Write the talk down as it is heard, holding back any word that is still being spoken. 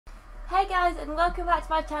Hey guys, and welcome back to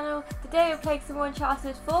my channel. Today we're playing some more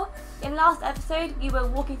Uncharted 4. In last episode we were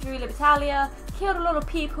walking through Libertalia, killed a lot of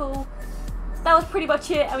people. That was pretty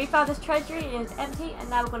much it, and we found this treasury and it was empty, and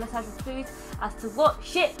now we're going to search for clues as to what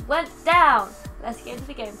shit went down. Let's get into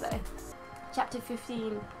the gameplay. Chapter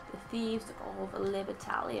 15, The Thieves of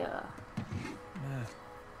Libertalia.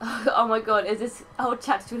 Oh my god, is this whole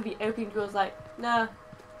chapter going to be opening doors like, nah,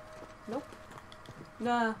 nope,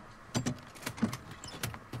 nah.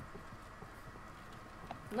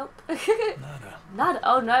 Nope. Nada. Nada.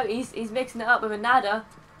 Oh no, he's mixing it up with a nada.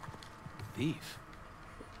 Thief.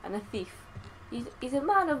 And a thief. He's a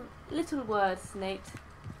man of little words, Nate.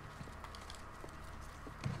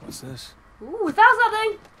 What's this? Ooh, we found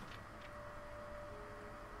something!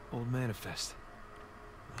 Old manifest.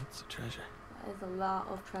 That's a treasure. That is a lot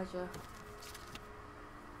of treasure.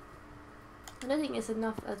 I don't think it's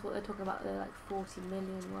enough as what they're talking about. They're like 40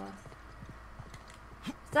 million worth.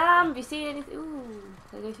 Sam, have you seen anything? Ooh,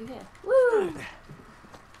 can I go through here? Woo!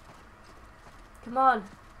 Come on,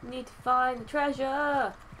 we need to find the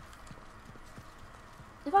treasure.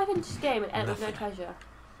 If I finish this game and end with no treasure,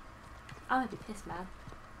 I'm gonna be pissed, man.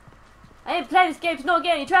 I ain't playing this game to not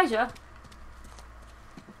get any treasure.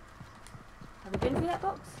 Have we been through that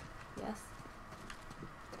box? Yes.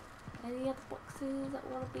 Any other boxes that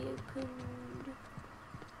want to be opened?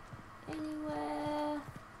 Anywhere?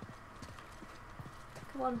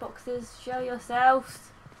 Come on, boxes, show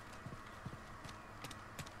yourselves.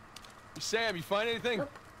 Sam, you find anything?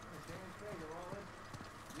 Nope.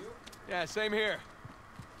 Yeah, same here.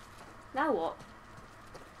 Now what?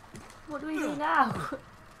 What do we do now?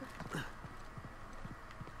 What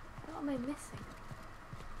am I missing?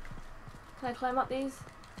 Can I climb up these?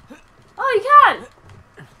 Oh, you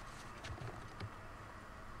can!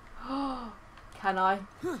 Oh, can I?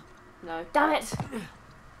 No. Damn it!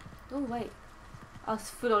 Oh, wait. I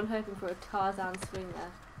was full on hoping for a Tarzan swing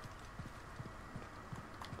there.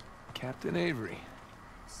 Captain Avery.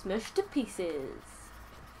 Smushed to pieces.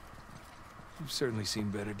 You've certainly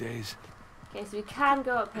seen better days. Okay, so we can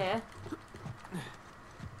go up here.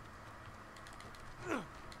 I'm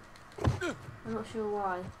not sure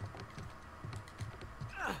why.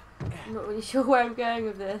 I'm not really sure where I'm going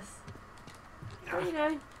with this. There you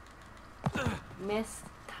go. Missed.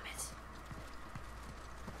 Damn it.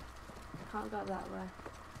 Can't go up that way.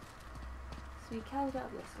 So we can go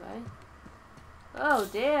up this way. Oh,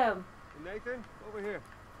 damn. Nathan, over here.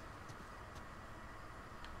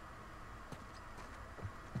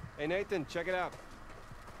 Hey Nathan, check it out.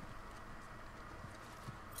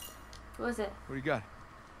 What was it? What do you got?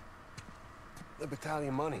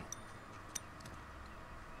 Libertalia money.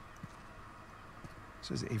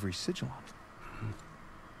 Says Avery's sigil on it.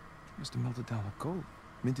 Must have melted down the gold.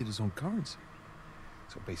 Minted his own currency.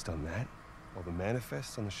 So based on that, all the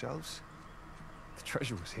manifests on the shelves, the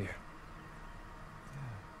treasure was here.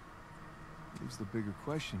 Yeah. Leaves the bigger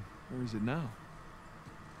question. Where is it now?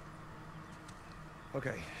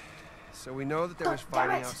 Okay, so we know that there was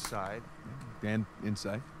fighting outside. And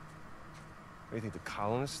inside? What do you think, the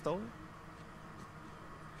colonists stole it?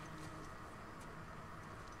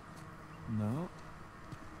 No.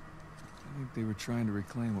 I think they were trying to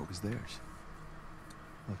reclaim what was theirs.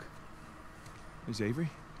 Look. There's Avery.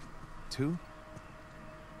 2.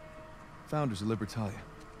 Founders of Libertalia.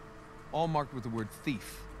 All marked with the word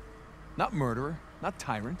thief. Not murderer, not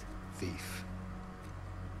tyrant. Thief.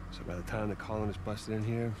 So by the time the colonists busted in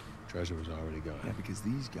here, treasure was already gone. Yeah, because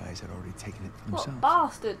these guys had already taken it for What themselves.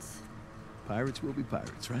 bastards? Pirates will be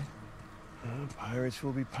pirates, right? Pirates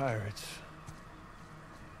will be pirates.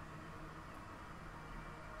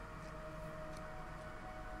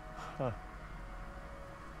 Huh.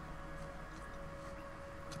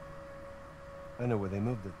 I know where they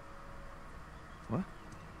moved it. What?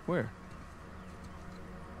 Where?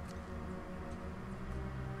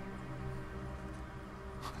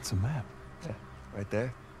 It's a map. Yeah, right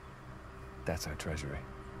there. That's our treasury.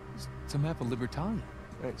 It's a map of Libertalia.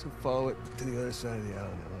 Right, so follow it to the other side of the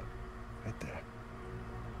island. Look, right there.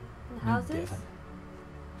 And houses? Devon.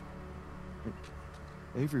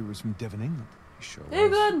 Avery was from Devon, England. He sure was.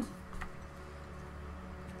 England!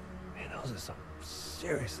 Man, those are some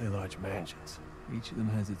seriously large mansions. Each of them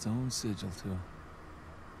has its own sigil, too.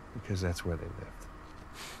 Because that's where they lived.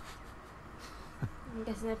 I'm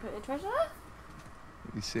guessing they put the treasure?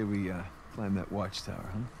 You say we climb that watchtower,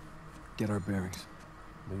 huh? Get our bearings.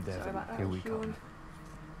 New Sorry Devon, about that, here we Sean. come.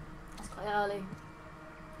 That's quite early.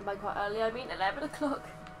 And by quite early, I mean 11 o'clock.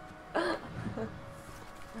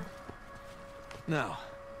 Now,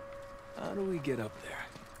 how do we get up there?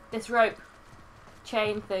 This rope.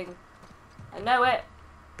 Chain thing. I know it.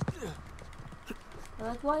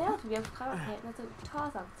 Like, why else would we have to climb up here? There's a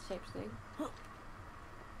Tarzan shaped thing.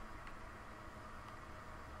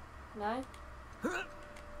 No?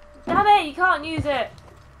 Damn it, you can't use it!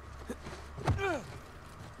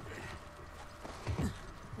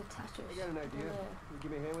 I got an idea. Can you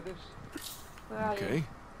give me a hand with this? Where are you? Okay.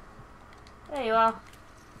 There you are.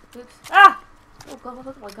 Oops. Ah! Oh god, I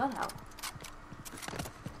took my gun out.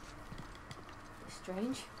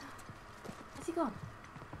 Strange. Where's he gone?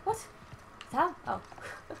 What? Sam? Oh.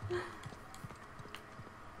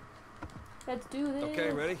 Let's do this.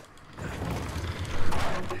 Okay, ready?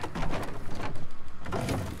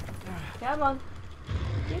 Come on.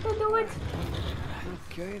 You can do it.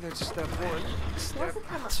 Okay, that's step one. Why Step is the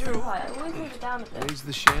camera two. so high? I always move it down a bit. Raise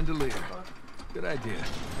the chandelier. God. Good idea.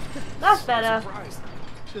 That's better. Surprised.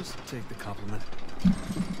 Just take the compliment.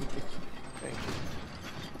 Thank you.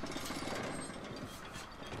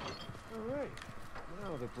 All right.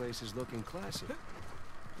 Now the place is looking classy.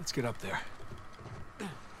 Let's get up there.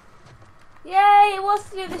 Yay! It was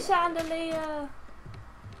to do the chandelier.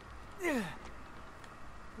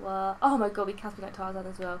 Well, oh my god, we can't be like Tarzan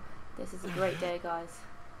as well. This is a great day, guys.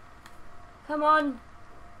 Come on.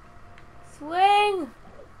 Swing!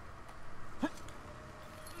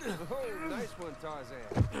 Oh, nice one,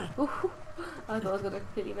 Tarzan. Ooh, I thought I was going to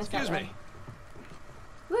completely miss that. Excuse me.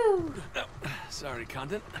 Woo! Sorry,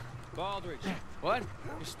 Condon. Baldridge. What?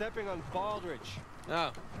 You're stepping on Baldridge.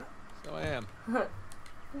 Oh, so I am. Don't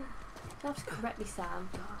have to correct me, Sam.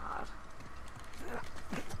 God.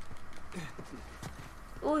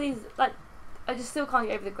 All these, like, I just still can't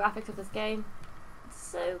get over the graphics of this game. It's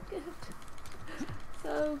so good.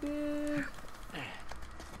 So good.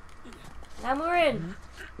 And we're in.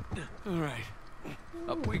 All right.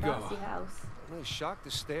 Up we Ooh, go. fancy house. I'm really shocked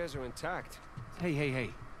the stairs are intact. Hey, hey,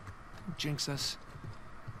 hey. Don't jinx us.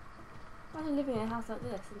 Imagine living in a house like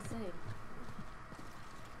this. Insane.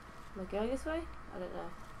 Am I going this way? I don't know.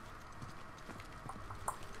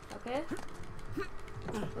 Okay.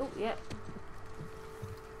 Oh, yep.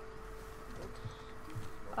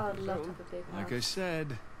 I'd love to have a big house. Like I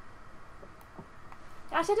said.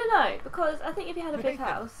 Actually, I don't know, because I think if you had a big Nathan.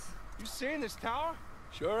 house... You seeing this tower?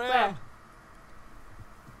 Sure Where? am.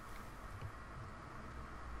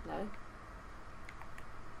 No.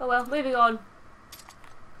 Oh well, moving on.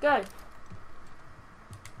 Go.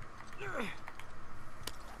 No!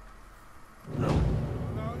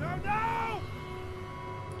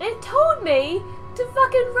 It told me to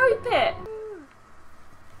fucking rope it!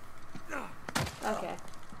 Okay.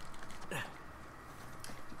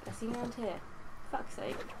 Guessing around here. Fuck's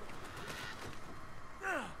sake.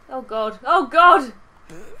 Oh god. Oh god!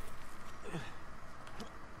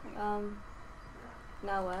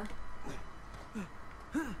 Now where?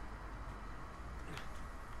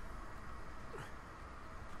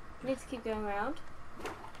 I need to keep going around.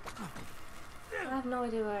 I have no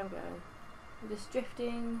idea where I'm going. I'm just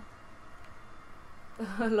drifting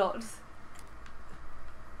a lot.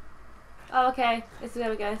 Oh, okay. This is where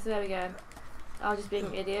we go. This is where we go. I was just being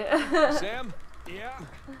an idiot. Sam? Yeah.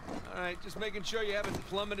 All right, just making sure you haven't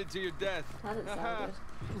plummeted to your death. That didn't sound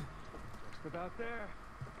good. Just about there.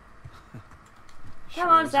 Come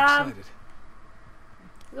on, is Sam. excited.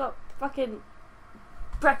 We got fucking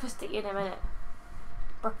breakfast to eat in a minute.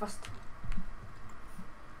 Breakfast.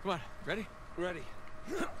 Come on, ready? Ready.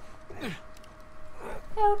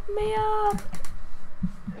 Help me up.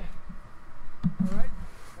 All right.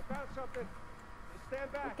 I found something. Just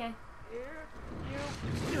stand back. Okay. Here,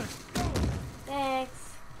 you. Thanks.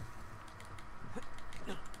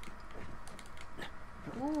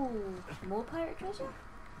 Ooh, more pirate treasure?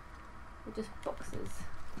 Or just boxes?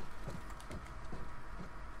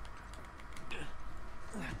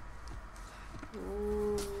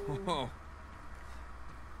 Ooh, Whoa.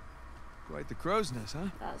 Quite the crow's nest, huh?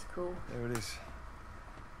 that's cool. There it is.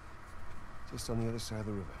 Just on the other side of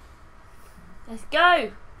the river. Let's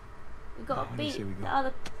go! We gotta Where do you beat say we go? the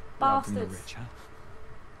other Rob from the bastards. rich, huh?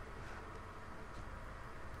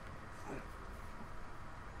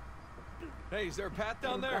 Hey, is there a path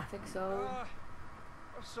down there? Graphic soul.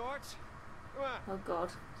 Of sorts. Come on. Oh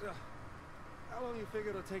god. So, how long do you figure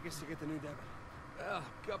it'll take us to get to New Devon? Well,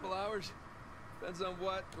 a couple hours. Depends on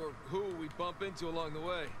what or who we bump into along the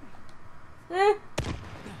way. Eh.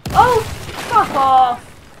 Oh! Fuck off!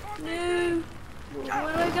 No! Where do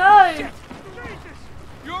I go? Jesus!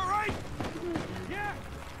 You alright? Yeah!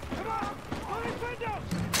 Come on! Open the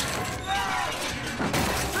windows!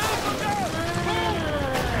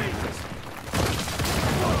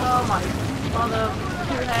 Oh my mother,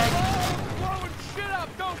 two heads. Blowing shit up,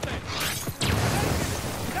 don't they?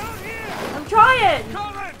 Down here! I'm trying!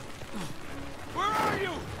 Colin! Where are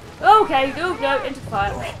you? Okay, no, into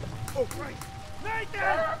fire. Oh, right.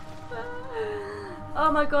 Nathan!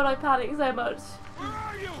 Oh my god, I panic so much. Where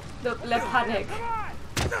are you? Look, let panic. Come on!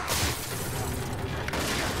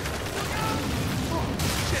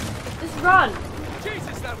 Just run.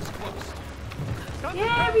 Jesus, that was close. Something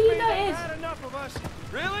Yeah, tells but you me know they've it is. had enough of us.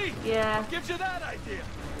 Really? Yeah, Gives you that idea?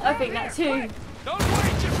 I think that too. Quick. Don't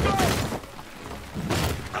wait, just go!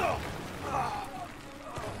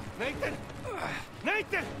 Nathan!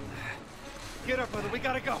 Nathan! Get up, brother. We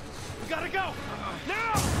gotta go. We gotta go.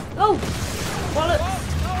 Now! Oh, bollocks.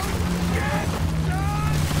 Oh,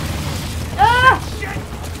 Ah! shit!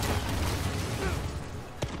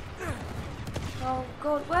 Oh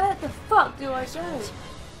god, where the fuck do I go?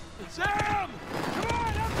 Sam! Come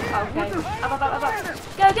on, up here! Okay, up.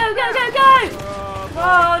 Go! Come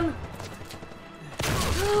on!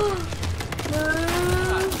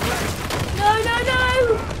 No!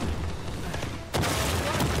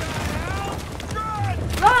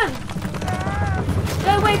 Run!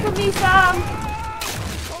 Go away from me, Sam!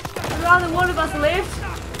 I'd rather one of us lived.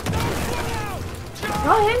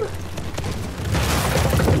 Run!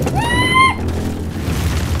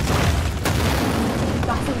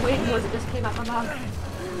 That's a weird noise that just came out my mouth.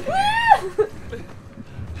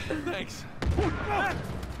 Thanks.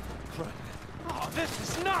 Oh, this is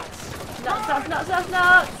nuts!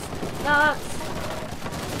 Nuts!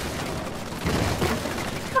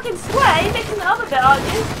 Fucking sweat, you're mixing it up a bit, aren't you?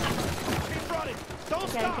 Keep running. Don't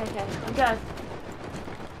Okay, stop. I'm going.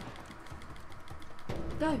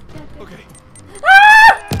 Go. Okay.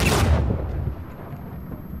 Ah!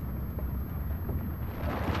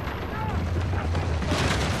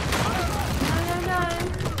 No.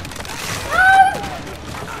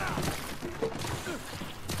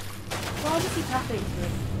 Why does he tapping to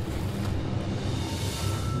him?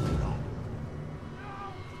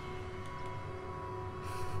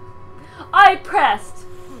 I pressed!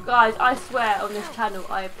 Guys, I swear on this channel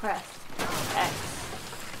I pressed X.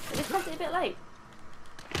 I just pressed it a bit late.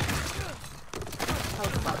 Oh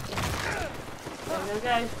fuck it.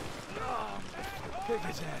 Go. Kick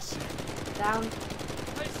his ass. Down.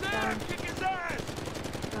 Hey, Sam, kick his ass!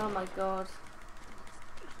 Oh my god.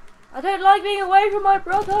 I don't like being away from my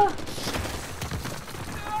brother!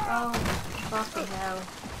 Oh, fucking hell.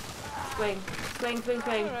 Swing.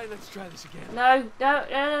 Alright, let's try this again. No.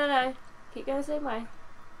 Keep going the same way.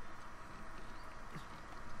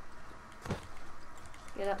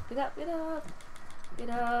 Get up.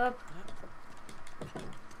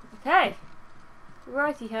 Okay.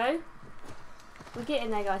 Righty ho. We're getting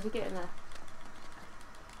there, guys,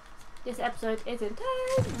 This episode is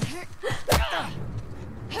intense.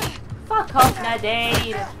 Fuck off,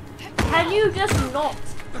 Nadine. Can you just not?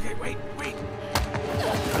 Okay, wait.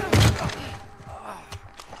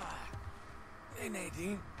 Hey,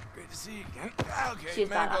 Nadine. Great to see you again. Okay, She's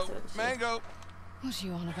badass, isn't she? Mango. What are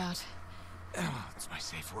you on about? Oh, it's my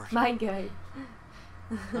safe word. Mango.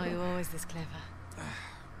 Are you always this clever?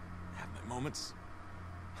 Have my moments.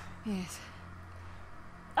 Yes.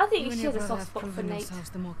 I think You and she your has a brother soft have spot for proven Nate. yourselves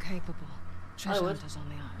the more capable treasure hunters on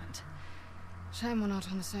the island. Shame we're not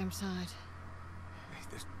on the same side.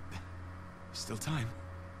 There's still time.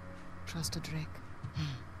 Trust a Drake.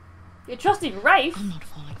 You're trusting Rafe? I'm not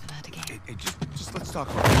falling for that again. Hey, just let's talk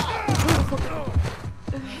about this.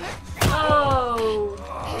 Oh,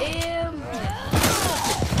 damn.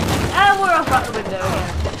 And we're off out the window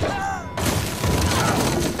again.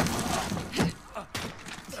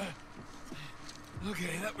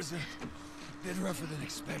 Okay, that was a bit rougher than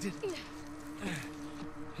expected.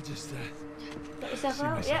 I just, Get yourself see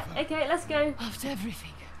out? myself Yeah, out. okay, let's go. After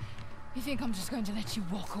everything, you think I'm just going to let you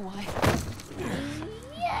walk away?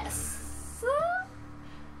 Yes.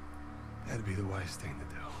 that'd be the wise thing to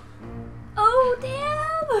do. Oh,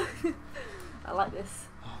 damn. I like this.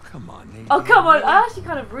 Oh, come on, Nadine. Oh, come on. I'm actually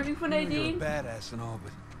kind of rooting for I know you're Nadine. a badass and all,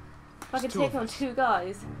 but If I can there's two take of on us. 2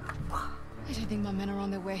 guys. I don't think my men are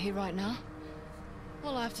on their way here right now.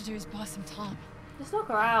 All I have to do is buy some time. Just knock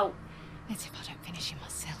her out. Let's see if I don't finish him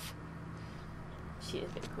myself. She is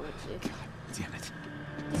a bit cool, isn't she? Damn it.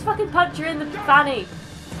 Just fucking punch her in the fanny.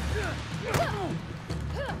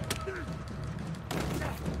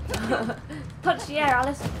 Punch the air,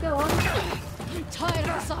 Alice. Go on. I'm tired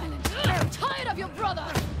of this island. I'm tired of your brother.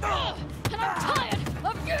 And I'm tired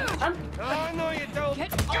of you. Oh, no, you don't.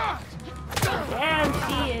 Get off. And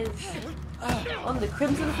she is on the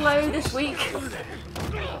Crimson Flow this week.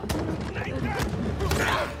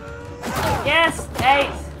 Yes, 8.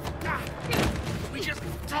 We just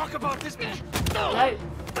talk about this. No. I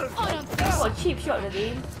don't think so. What a cheap shot,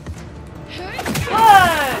 Nadine.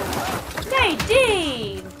 Whoa!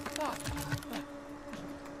 Nadine!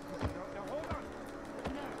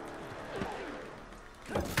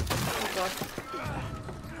 I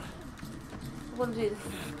want to do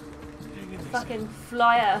the fucking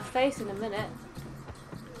fly out of face in a minute.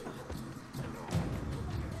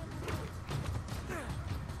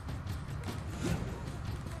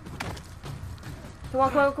 Come on,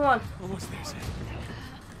 come on, come on. Almost there, Sam.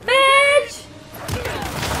 Bitch!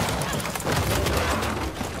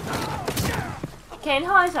 Okay, in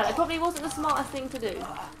hindsight, it probably wasn't the smartest thing to do,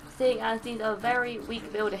 seeing as these are very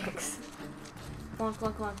weak buildings. Come on, come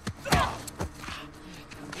on, come on.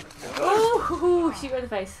 Ooh, shoot her in the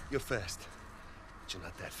face. You're fast, but you're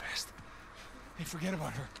not that fast. Hey, forget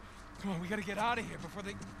about her. Come on, we gotta get out of here before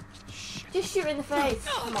they... Shit. Just shoot her in the face.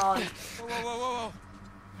 Come on. Whoa, whoa, whoa, whoa, whoa.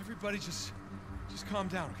 Everybody just calm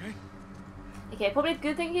down, okay? Okay, probably a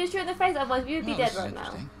good thing he was shooting in the face, otherwise we would be dead right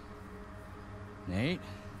now. Nate?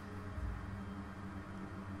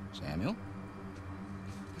 Samuel?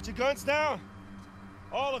 Put your guns down!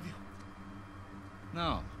 All of you!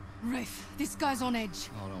 No. Rafe, this guy's on edge.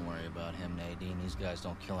 Oh, don't worry about him, Nadine. These guys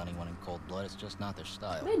don't kill anyone in cold blood. It's just not their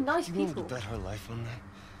style. They're nice You willing people. to bet her life on that?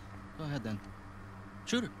 Go ahead, then.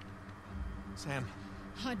 Shoot her. Sam.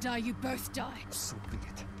 I die, you both die. So be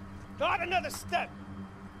it. Not another step!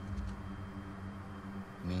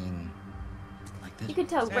 I mean, like this. You can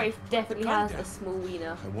tell Sam, Rafe definitely calm has down. a small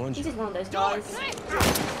wiener. I warned He's you. just one of those guys.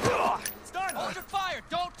 It's done! Hold your fire!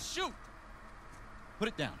 Don't shoot! Put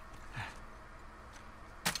it down.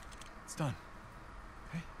 It's done.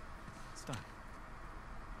 Okay? It's done.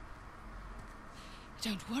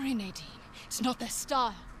 Don't worry, Nadine. It's not their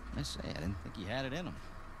style. I say, I didn't think he had it in him.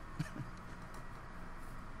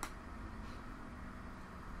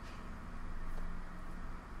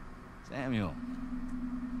 Samuel.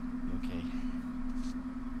 You okay?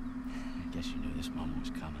 I guess you knew this moment was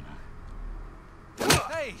coming, huh?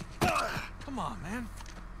 Hey! Come on, man.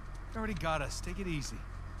 You already got us. Take it easy.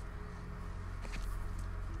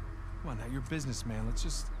 Come on now, you're a businessman. Let's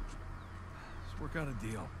just work out a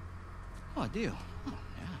deal. Oh, a deal. Oh,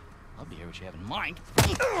 yeah. Love to hear what you have in mind.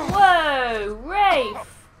 Whoa,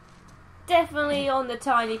 Rafe! Definitely on the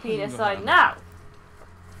tiny penis side now.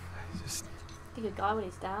 Just, Think a guy when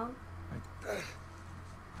he's down.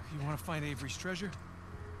 you want to find Avery's treasure?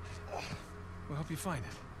 We'll help you find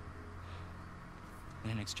it.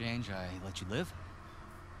 In exchange, I let you live?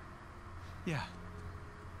 Yeah.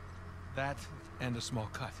 That and a small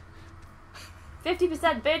cut.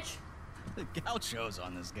 50%, bitch! The gauchos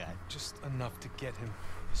on this guy. Just enough to get him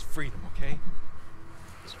his freedom, okay?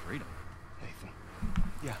 It's freedom. Nathan.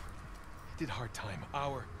 Yeah. He did hard time.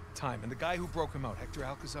 Our time. And the guy who broke him out, Hector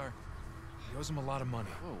Alcazar, he owes him a lot of money.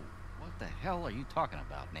 Whoa, what the hell are you talking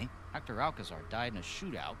about, Nate? Hector Alcazar died in a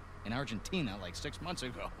shootout in Argentina like 6 months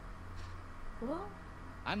ago. What?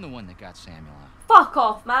 I'm the one that got Samuel out. Fuck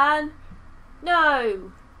off, man!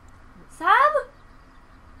 No! Sam?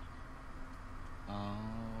 Oh.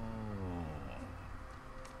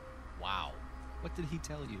 Wow. What did he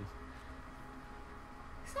tell you?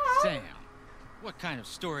 Sam? Sam, what kind of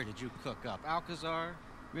story did you cook up? Alcazar?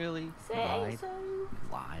 Really? Say so.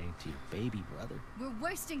 Lied to your baby brother? We're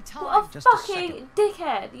wasting time. What a Just a fucking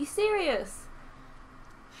dickhead. Are you serious?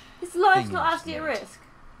 His life's Thing not is, actually at Nate, risk.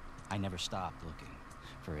 I never stopped looking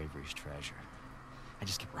for Avery's treasure. I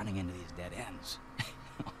just kept running into these dead ends.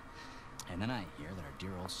 And then I hear that our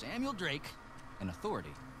dear old Samuel Drake, an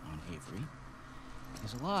authority on Avery,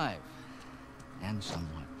 is alive and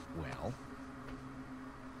somewhat well.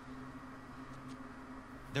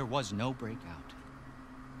 There was no breakout.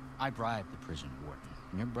 I bribed the prison warden.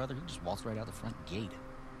 And your brother, he just waltzed right out the front gate.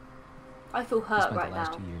 I feel He hurt spent right the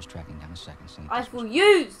last now. 2 years tracking down a second St. I This feel was-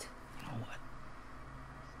 used! You know what?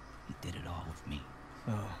 He did it all with me.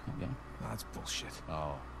 Oh, Okay? that's bullshit.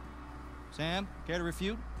 Oh. Sam, care to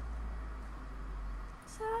refute?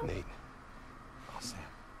 Sam? Nate, Oh, Sam.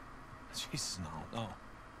 Jesus, no.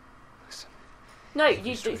 listen. No, you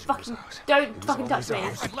This do treasure fucking was ours. don't It was fucking touch always me.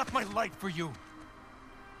 ours. I left my life for you.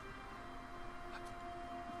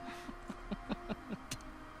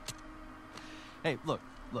 Hey, look,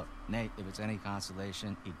 Nate, if it's any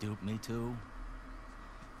consolation, he duped me too.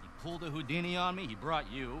 He pulled a Houdini on me, he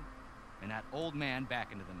brought you and that old man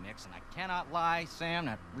back into the mix, and I cannot lie, Sam,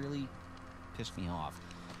 that really pissed me off.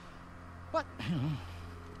 But,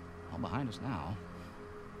 all behind us now.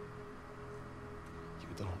 You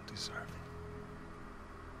don't deserve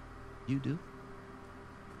it. You do?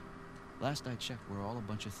 Last I checked, we're all a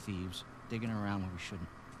bunch of thieves, digging around where we shouldn't.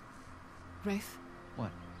 Rafe,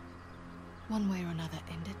 What? one way or another,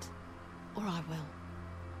 end it, or I will.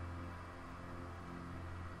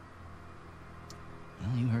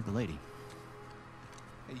 Well, you heard the lady.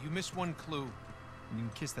 Hey, you missed one clue, and you can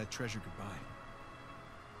kiss that treasure goodbye.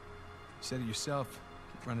 You said it yourself.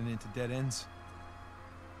 running into dead ends.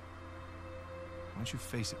 Why don't you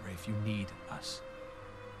face it, Rafe? You need us.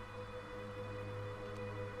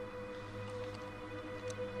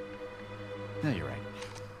 No, you're right.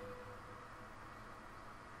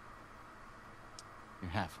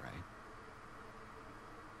 You're half right.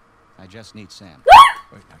 I just need Sam.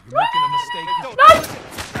 Wait, now you're making a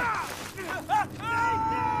mistake.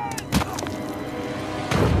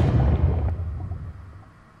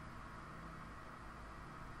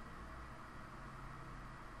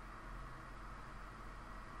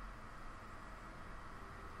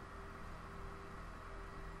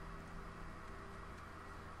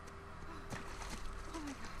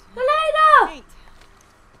 Elena! Nate.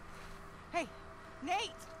 Hey,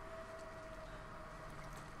 Nate!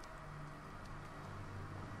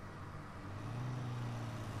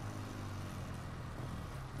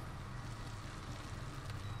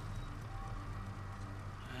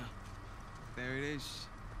 There it is.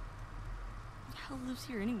 Who the hell lives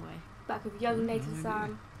here anyway? Back with young Nate and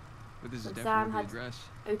Sam. But this is When Sam definitely the had address.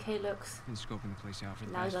 okay looks. Been scoping the place out for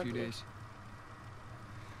the Now he's past few ugly. days.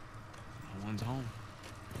 No one's home.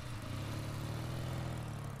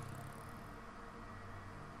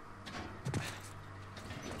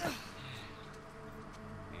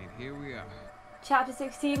 And here we are. Chapter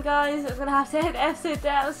 16, guys. We're gonna have to end the episode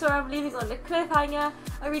there. I'm sorry I'm leaving on the cliffhanger.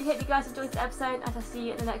 I really hope you guys enjoyed this episode, and I'll see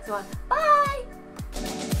you in the next one.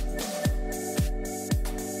 Bye!